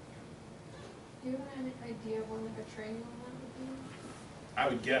use it. Do you have any idea of when like a training on that would be? I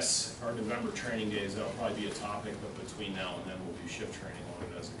would guess our November training days, that'll probably be a topic, but between now and then, we'll do shift training on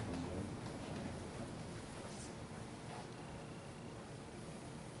it as it comes in.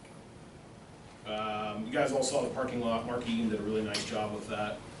 You guys all saw the parking lot. Mark Egan did a really nice job with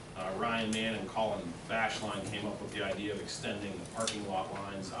that. Ryan Mann and Colin Bashline came up with the idea of extending the parking lot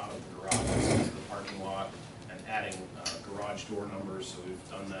lines out of the garages into the parking lot and adding garage door numbers. So we've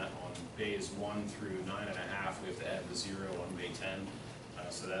done that on bays 1 through 9.5. We have to add the 0 on bay 10.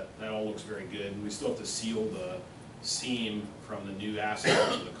 So that all looks very good. And we still have to seal the seam from the new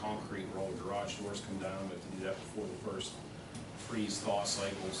asphalt to the concrete where all the garage doors come down. We have to do that before the first freeze-thaw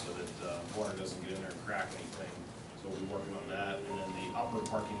cycle so that water doesn't get in there and crack anything. So we'll be working on that. And then the upper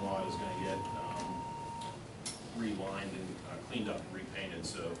parking lot is going to get relined and cleaned up and repainted.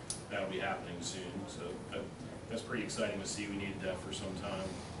 So that'll be happening soon. So that's pretty exciting to see. We needed that for some time.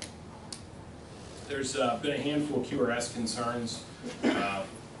 There's been a handful of QRS concerns.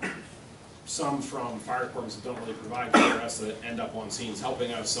 Some from fire departments that don't really provide QRS that end up on scenes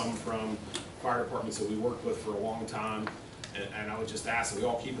helping us. Some from fire departments that we worked with for a long time. And I would just ask that we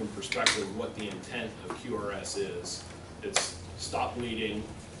all keep in perspective what the intent of QRS is. It's stop bleeding,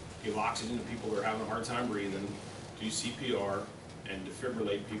 give oxygen to people that are having a hard time breathing, do CPR, and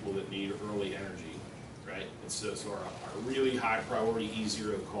defibrillate people that need early energy, right? It's so our really high priority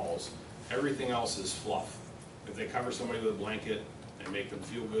E0 calls. Everything else is fluff. If they cover somebody with a blanket and make them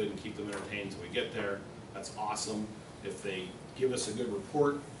feel good and keep them entertained until we get there, that's awesome. If they give us a good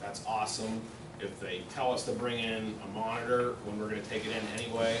report, that's awesome. If they tell us to bring in a monitor when we're going to take it in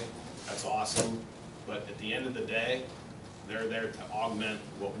anyway, that's awesome. But at the end of the day, they're there to augment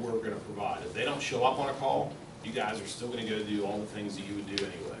what we're going to provide. If they don't show up on a call, you guys are still going to go do all the things that you would do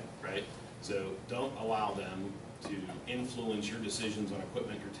anyway, right? So don't allow them to influence your decisions on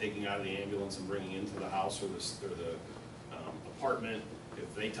equipment you're taking out of the ambulance and bringing into the house or the apartment.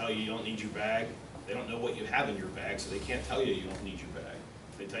 If they tell you don't need your bag, they don't know what you have in your bag, so they can't tell you you don't need your bag.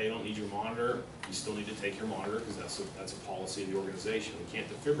 If they tell you you don't need your monitor, you still need to take your monitor because that's a policy of the organization. We can't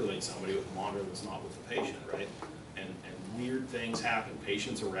defibrillate somebody with a monitor that's not with the patient, right? And weird things happen.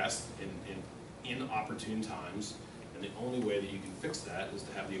 Patients arrest in inopportune times, and the only way that you can fix that is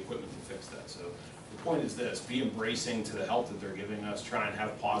to have the equipment to fix that. So the point is this: be embracing to the help that they're giving us, try and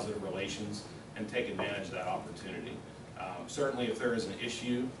have positive relations, and take advantage of that opportunity. Certainly if there is an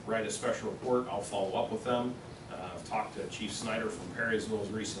issue, write a special report. I'll follow up with them. I've talked to Chief Snyder from Perrysville as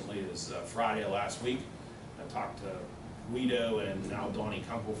recently as Friday of last week. I talked to Guido and now Donnie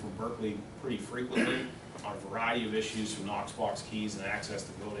Kumpel from Berkeley pretty frequently on a variety of issues from Knox box keys and access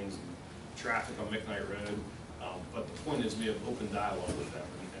to buildings and traffic on McKnight Road. But the point is we have open dialogue with them,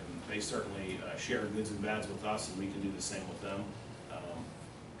 and they certainly share goods and bads with us, and we can do the same with them.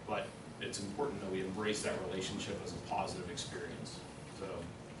 But it's important that we embrace that relationship as a positive experience. So,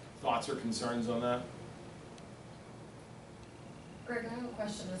 thoughts or concerns on that? Greg, I have a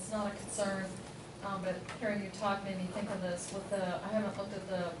question. It's not a concern, but hearing you talk made me think of this. I haven't looked at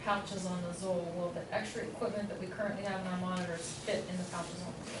the pouches on the Zoll. Will the extra equipment that we currently have in our monitors fit in the pouches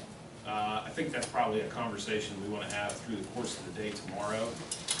on the Zoll? I think that's probably a conversation we want to have through the course of the day tomorrow.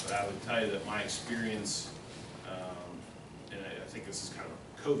 But I would tell you that my experience, and I think this is kind of a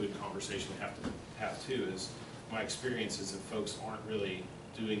COVID conversation we have to have too, is my experience is that folks aren't really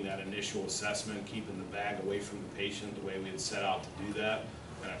doing that initial assessment, keeping the bag away from the patient the way we had set out to do that.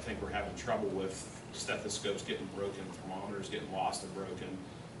 And I think we're having trouble with stethoscopes getting broken, thermometers getting lost and broken.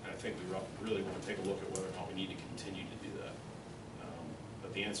 And I think we really want to take a look at whether or not we need to continue to do that.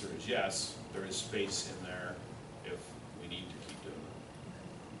 But the answer is yes, there is space in there if we need to keep doing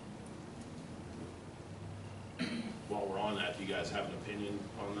that. While we're on that, do you guys have an opinion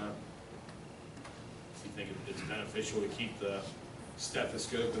on that? Do you think it's beneficial to keep the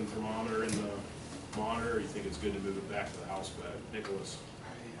stethoscope and thermometer in the monitor, or you think it's good to move it back to the house bag? Nicholas?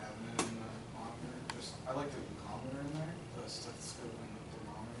 I have it in the monitor. I like the glucometer in there, the stethoscope and the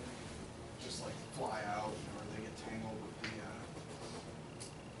thermometer. Just like fly out, or they get tangled with the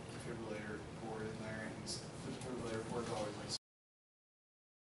defibrillator cord in there, and the defibrillator cord's always like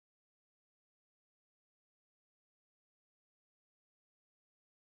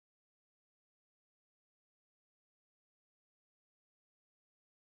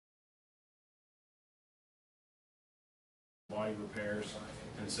body repairs,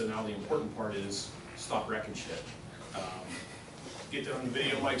 and so now the important part is stop wrecking shit. Get that on the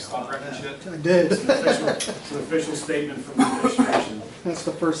video, Mike, stop wrecking shit? I did. It's an official statement from the administration. That's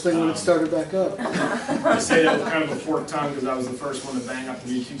the first thing when it started back up. I say that with kind of a forked tongue because I was the first one to bang up the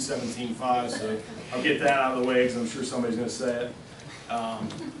new 217.5, so I'll get that out of the way because I'm sure somebody's going to say it.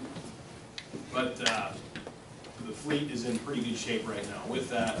 But the fleet is in pretty good shape right now. With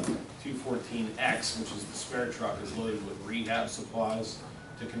that, 214X, which is the spare truck, is loaded with rehab supplies.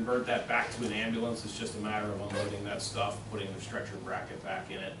 To convert that back to an ambulance, it's just a matter of unloading that stuff, putting the stretcher bracket back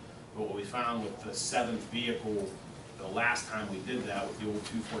in it. But what we found with the 7th vehicle, the last time we did that with the old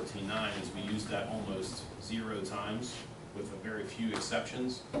 214-9, is we used that almost 0 times with a very few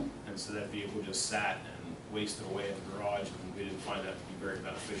exceptions. And so that vehicle just sat and wasted away in the garage, and we didn't find that to be very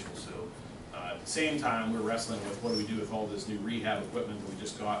beneficial. So at the same time, we're wrestling with what do we do with all this new rehab equipment that we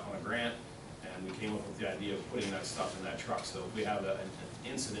just got on a grant, and we came up with the idea of putting that stuff in that truck. So if we have an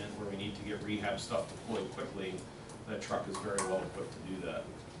incident where we need to get rehab stuff deployed quickly, that truck is very well equipped to do that.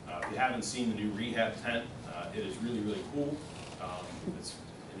 If you haven't seen the new rehab tent, it is really, really cool. It's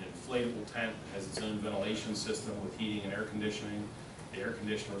an inflatable tent, has its own ventilation system with heating and air conditioning. The air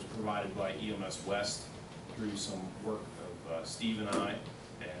conditioner was provided by EMS West through some work of Steve and I,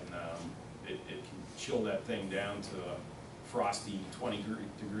 and it can chill that thing down to a frosty 20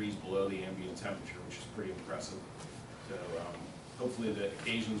 degrees below the ambient temperature, which is pretty impressive. So hopefully the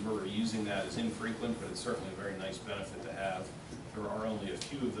occasions where we're using that is infrequent, but it's certainly a very nice benefit to have. There are only a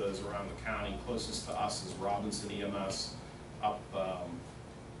few of those around the county. Closest to us is Robinson EMS, up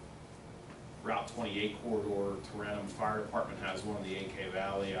Route 28 corridor. Tarentum Fire Department has one in the AK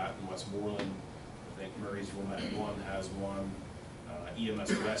Valley. Out in Westmoreland, I think Murraysville Med 1 has one.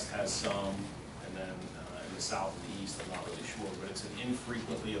 EMS West has some, and then in the south and the east, I'm not really sure, but it's an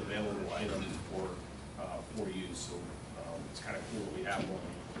infrequently available item for use. So it's kind of cool that we have one,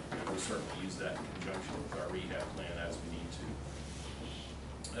 and we'll certainly use that in conjunction with our rehab plan as we need to.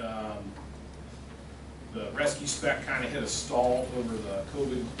 The rescue spec kind of hit a stall over the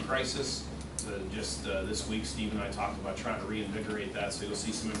COVID crisis. So just this week, Steve and I talked about trying to reinvigorate that, so you'll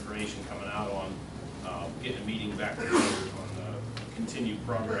see some information coming out on getting a meeting back together on continued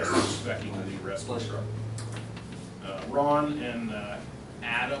progress in speccing the new rescue truck. Ron and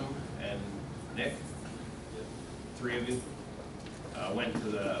Adam and Nick, 3 of you, went to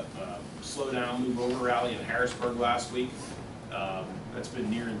the Slow Down, Move Over rally in Harrisburg last week. That's been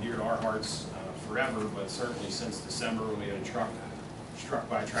near and dear to our hearts forever, but certainly since December when we had a truck struck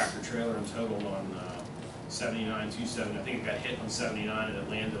by a tractor trailer and totaled on 79, 270. I think it got hit on 79 and it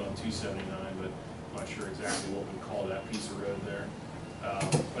landed on 279, but I'm not sure exactly what we call that piece of road there.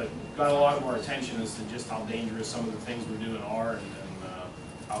 But got a lot more attention as to just how dangerous some of the things we're doing are, and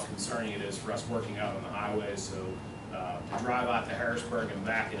how concerning it is for us working out on the highway. So to drive out to Harrisburg and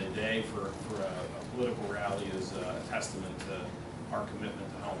back in a day for a political rally is a testament to our commitment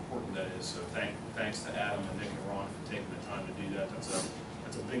to how important that is. So thanks to Adam and Nick and Ron for taking the time to do that.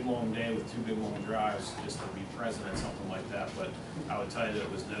 That's a big long day with 2 big long drives just to be present at something like that. But I would tell you that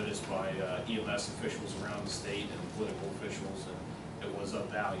it was noticed by EMS officials around the state and political officials, and it was of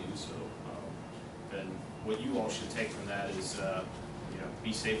value. So and what you all should take from that is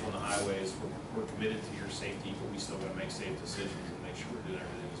be safe on the highways. We're committed to your safety, but we still got to make safe decisions and make sure we're doing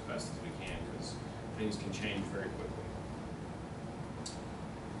everything as best as we can, because things can change very quickly.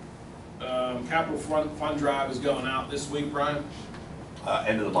 Capital Fund Drive is going out this week, Brian?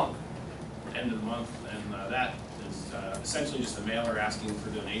 End of the month. End of the month, and that is essentially just a mailer asking for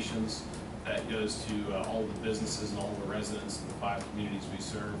donations that goes to all the businesses and all the residents in the 5 communities we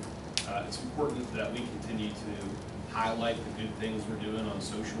serve. It's important that we continue to highlight the good things we're doing on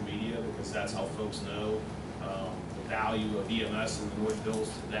social media, because that's how folks know the value of EMS and the North Hills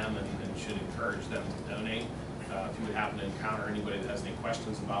to them, and should encourage them to donate. If you would happen to encounter anybody that has any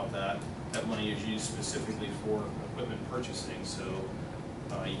questions about that, that money is used specifically for equipment purchasing. So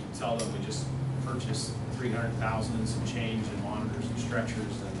you can tell them we just purchased $300,000 and some change in monitors and stretchers,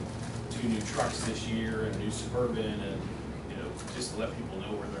 and 2 new trucks this year, and a new Suburban, and just to let people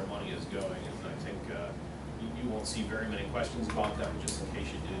know where their money is going. And I think you won't see very many questions about that, but just in case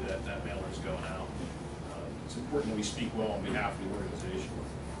you do, that mailer is going out. It's important that we speak well on behalf of the organization.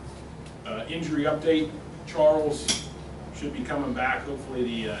 Injury update. Charles should be coming back hopefully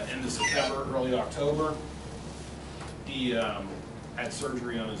the end of September, early October. He had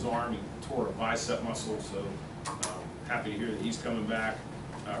surgery on his arm. He tore a bicep muscle, so happy to hear that he's coming back.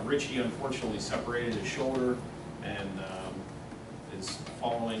 Richie unfortunately separated his shoulder and is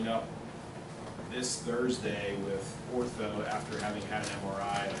following up this Thursday with ortho after having had an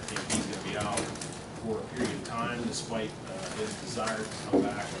MRI. I think he's going to be out for a period of time despite his desire to come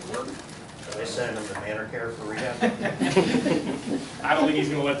back and work. Are they sending him to Manor Care for rehab? I don't think he's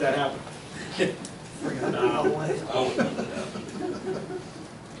gonna let that happen.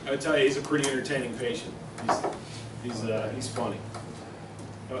 I tell you, he's a pretty entertaining patient. He's funny.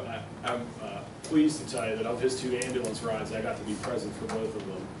 I'm pleased to tell you that of his 2 ambulance rides, I got to be present for both of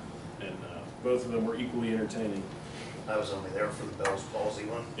them, and both of them were equally entertaining. I was only there for the Bell's palsy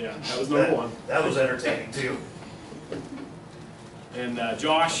one. Yeah, that was number one. That was entertaining too. And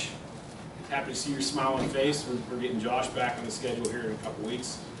Josh, happy to see your smiling face. We're getting Josh back on the schedule here in a couple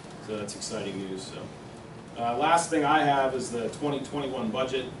weeks, so that's exciting news. So, last thing I have is the 2021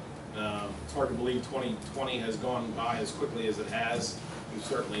 budget. It's hard to believe 2020 has gone by as quickly as it has. We've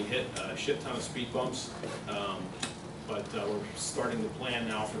certainly hit a shit ton of speed bumps, but we're starting to plan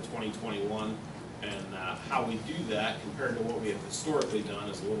now for 2021. And how we do that compared to what we have historically done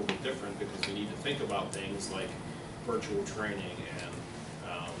is a little bit different, because we need to think about things like virtual training and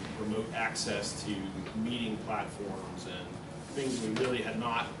remote access to meeting platforms and things we really had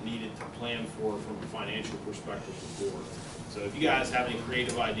not needed to plan for from a financial perspective before. So if you guys have any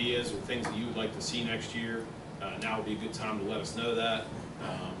creative ideas or things that you would like to see next year, now would be a good time to let us know that.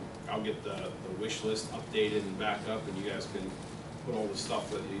 I'll get the wish list updated and back up, and you guys can put all the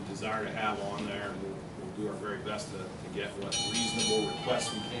stuff that you desire to have on there, and we'll do our very best to get what reasonable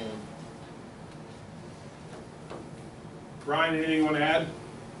requests we can. Brian, anything you want to add?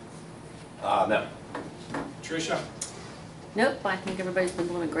 No. Tricia, Nope, I think everybody's been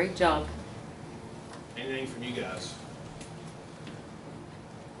doing a great job. anything from you guys?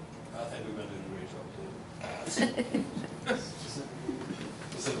 I think we've been doing a great job too.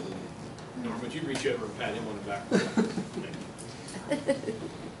 Specifically. Norm, would you reach over and pat him on the back?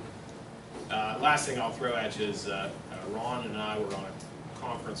 Last thing I'll throw at you is Ron and I were on a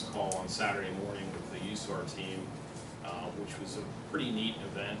conference call on Saturday morning with the USAR team, which was a pretty neat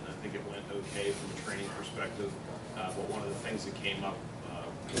event. I think it went okay from a training perspective. But one of the things that came up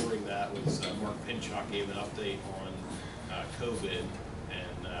during that was Mark Pinchot gave an update on COVID,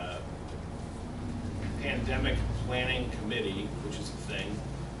 and Pandemic Planning Committee, which is a thing,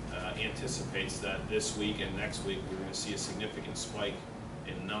 anticipates that this week and next week we're going to see a significant spike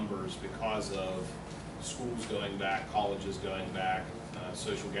in numbers because of schools going back, colleges going back,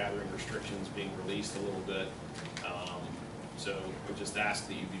 social gathering restrictions being released a little bit. So we just ask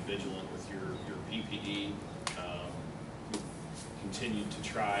that you be vigilant with your PPE. Continue to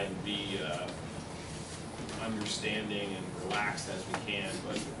try and be understanding and relaxed as we can,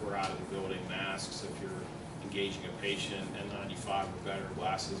 but if we're out of the building, masks, if you're engaging a patient, N95 or better,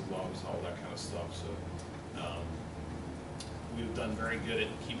 glasses, gloves, all that kind of stuff. So we've done very good at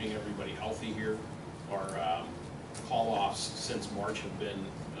keeping everybody healthy here. Our call-offs since March have been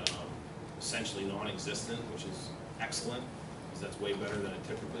essentially non-existent, which is excellent, because that's way better than it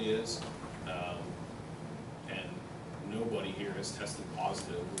typically is. And nobody here has tested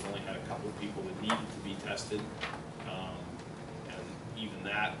positive. We've only had a couple of people that needed to be tested, and even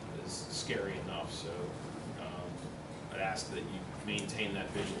that is scary enough. So I'd ask that you maintain that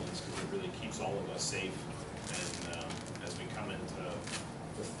vigilance, because it really keeps all of us safe. And as we come into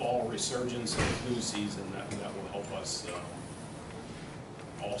the fall resurgence and flu season, that will help us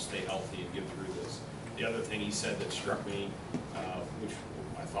all stay healthy and get through this. The other thing he said that struck me, which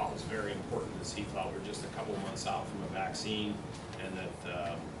I thought was very important, is he thought we're just a couple months out from a vaccine, and that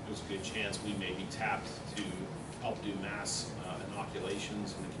there's a good chance we may be tapped to help do mass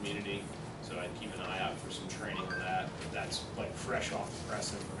inoculations in the community. So I'd keep an eye out for some training on that. That's like fresh off the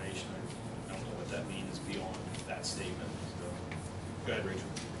press information. I don't know what that means beyond that statement. So, go ahead, Rachel.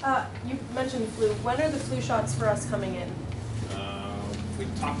 You mentioned flu. When are the flu shots for us coming in? We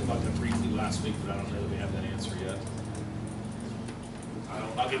talked about that briefly last week, but I don't know that we have that answer yet.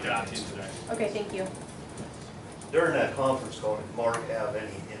 I'll get that out to you today. Okay, thank you. During that conference call, did Mark have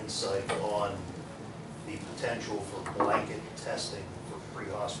any insight on the potential for blanket testing for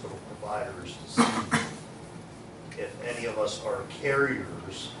pre-hospital providers to see if any of us are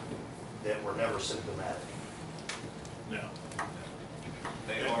carriers that were never symptomatic? No.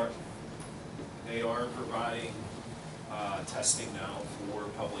 They are providing testing now for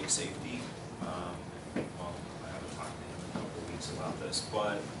public safety. Well, I haven't talked to him in a couple of weeks about this,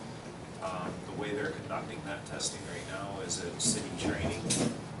 but the way they're conducting that testing right now is at city training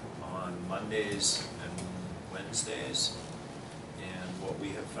on Mondays and Wednesdays. And what we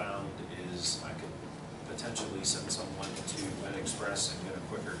have found is I could potentially send someone to MedExpress and get a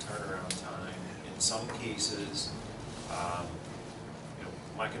quicker turnaround time. In some cases,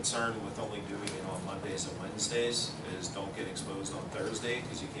 my concern with only doing it on Mondays and Wednesdays is don't get exposed on Thursday,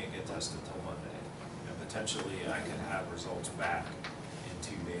 because you can't get tested till Monday. And potentially I could have results back in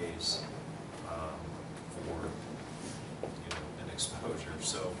 2 days. for, an exposure.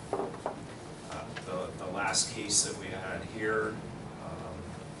 So the last case that we had here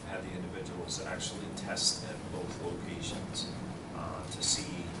had the individuals actually test at both locations to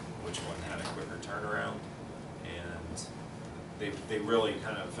see which one had a quicker turnaround, and they really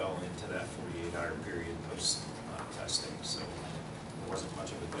kind of fell into that 48-hour period post testing. So there wasn't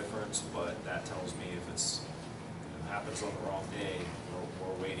much of a difference, but that tells me if it's happens on the wrong day,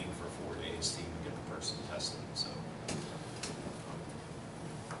 we're waiting for 4 days to even get the person tested. So,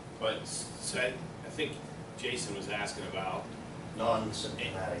 But, so I think Jason was asking about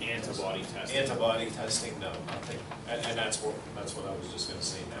Non-symptomatic. antibody testing. antibody testing, no, nothing. And that's what I was just gonna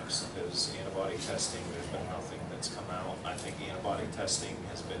say next, because antibody testing, there's been nothing that's come out. I think antibody testing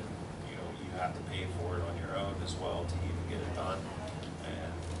has been, you have to pay for it on your own as well to even get it done.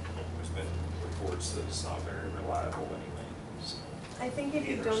 And there's been reports that it's not very reliable anyway, so. I think if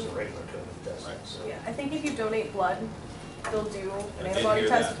you Neither is the don't, regular COVID test, Right. so. yeah, I think if you donate blood, they'll do I an did antibody hear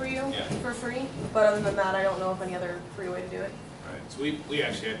test that. for you Yeah. for free. But other than that, I don't know of any other free way to do it. Right. So we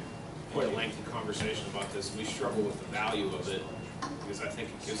actually had quite a lengthy conversation about this, and we struggle with the value of it, because I think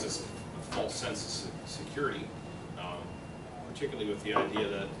it gives us a false sense of security, particularly with the idea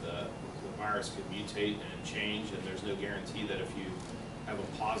that the virus could mutate and change, and there's no guarantee that if you have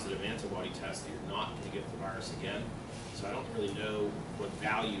a positive antibody test, that you're not going to get the virus again. So I don't really know what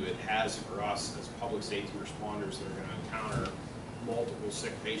value it has for us as public safety responders that are going to encounter multiple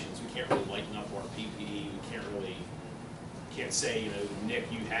sick patients. We can't really lighten up our PPE. We can't say,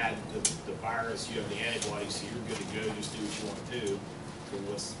 Nick, you had the virus, you have the antibodies, so you're good to go, just do what you want to do. So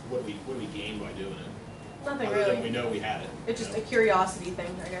what do we gain by doing it? Nothing Other than really. we know we had it. It's just a curiosity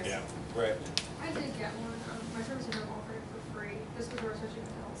thing, I guess. Yeah. Right. I did get one. My service center offered it for free, just because we were switching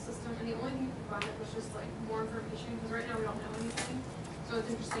to the health system, and the only thing you provided was just like more information, because right now we don't know anything. So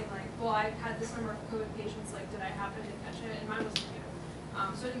it's interesting, like, well, I had this number of COVID patients, like, did I happen to catch it? And mine was negative.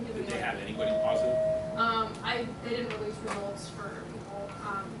 So it didn't give me. Did they like, have anybody positive? they didn't release results for people.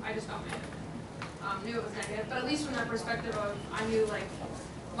 I just got mad. Knew it was negative, but at least from that perspective of, I knew like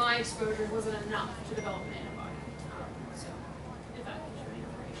my exposure wasn't enough to develop an antibody. So if that gives you any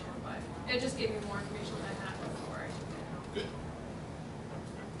information, but it just gave me more information than I had before. Good.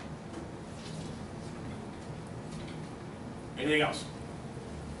 Anything else?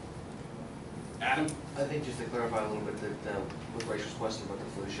 Adam? I think just to clarify a little bit that with Rachel's question about the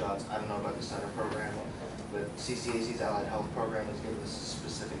flu shots, I don't know about the center program, but CCAC's Allied Health Program has given us a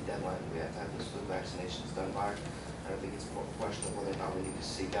specific deadline. We have to have those flu vaccinations done by. I don't think it's a question of whether or not we need to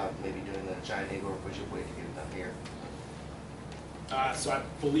seek out maybe doing the China or if we should wait to get it done here. So I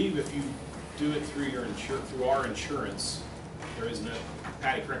believe if you do it through through our insurance, there is no,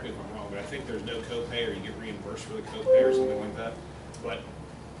 Patty, correct me if I'm wrong, but I think there's no copay or you get reimbursed for the copay or something like that. But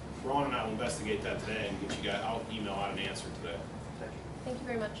Ron and I will investigate that today and get you guys, I'll email out an answer today. Thank you. Thank you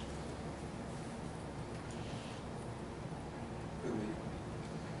very much.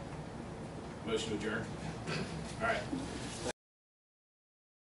 Motion to adjourn. All right.